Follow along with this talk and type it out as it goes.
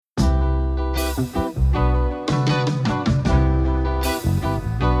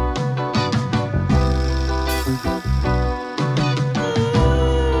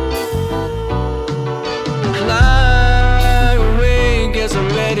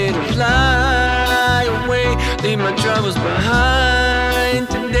Leave my troubles behind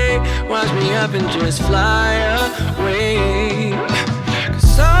today. Watch me up and just fly away.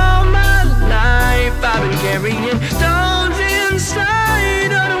 'Cause all my life I've been carrying stones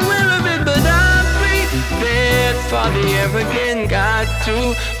inside, unaware of it, but I'm prepared for the air again. Got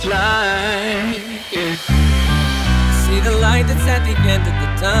to fly, yeah. See the light that's at the end of the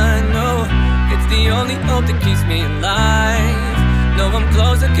tunnel. It's the only hope that keeps me alive. Know I'm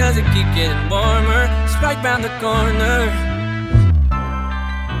closer 'cause it keeps getting warmer. It's right round the corner.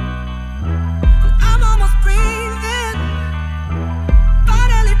 I'm almost breathing,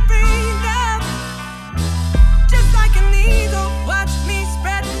 finally breathing. Just like an eagle, watch me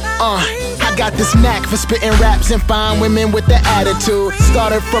spread my wings. I got this knack for spitting raps and fine women with the attitude.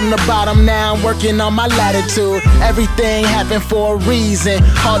 Started from the bottom, now I'm working on my latitude. Everything happened for a reason.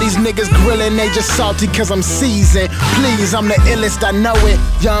 All these niggas grilling, they just salty 'cause I'm seasoned. Please, I'm the illest, I know it.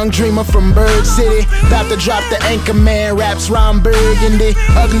 Young dreamer from Bird City, about to drop the anchor man, raps Ron Burgundy.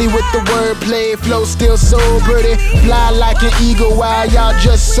 Ugly with the wordplay, flow still so pretty. Fly like an eagle while y'all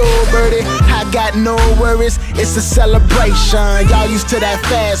just so birdie. I got no worries, it's a celebration. Y'all used to that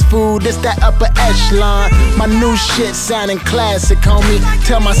fast food, this that upper echelon. My new shit sounding classic, homie.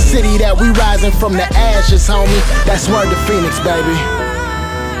 Tell my city that we rising from the ashes, homie. That's word to Phoenix, baby.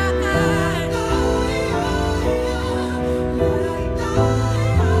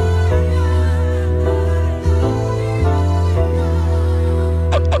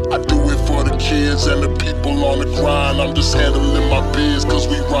 I do it for the kids and the people on the grind. I'm just handling my biz 'cause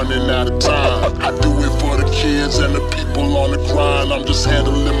we running out of time. I do it for the kids and the people on the grind. I'm just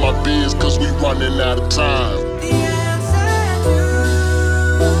handling my biz 'cause we running out of time.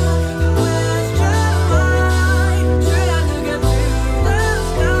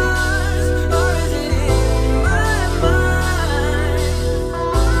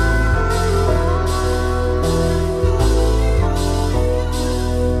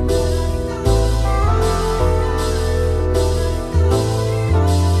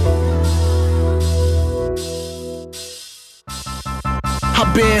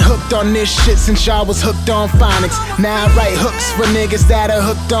 I've been hooked on this shit since y'all was hooked on phonics. Now I write hooks for niggas that are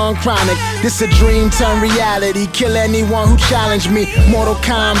hooked on chronic. This a dream turn reality, kill anyone who challenge me. Mortal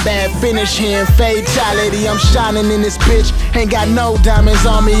Kombat, finish him, fatality. I'm shining in this bitch, ain't got no diamonds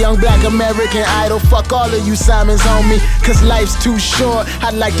on me. Young black American idol, fuck all of you Simons on me. 'Cause life's too short,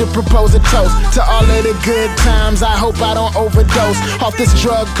 I'd like to propose a toast to all of the good times, I hope I don't overdose off this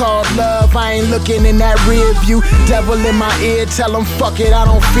drug called love. I ain't looking in that rear view. Devil in my ear, tell him fuck it, I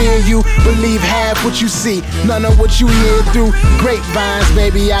don't fear you. Believe half what you see, none of what you hear through grapevines,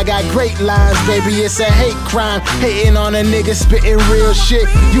 baby. I got great lines, baby. It's a hate crime, hating on a nigga spitting real shit.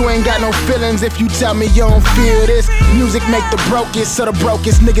 You ain't got no feelings if you tell me you don't feel this. Music make the brokest, so the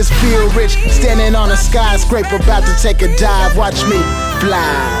brokest niggas feel rich. Standing on a skyscraper, about to take a dive. Watch me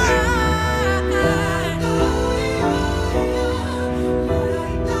fly.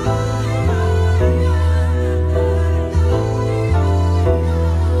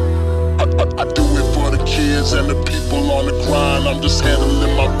 I do it for the kids and the people on the grind. I'm just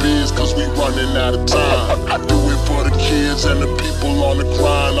handling my biz 'cause we running out of time. I do it for the kids and the people on the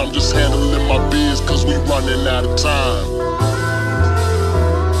grind. I'm just handling my biz 'cause we running out of time.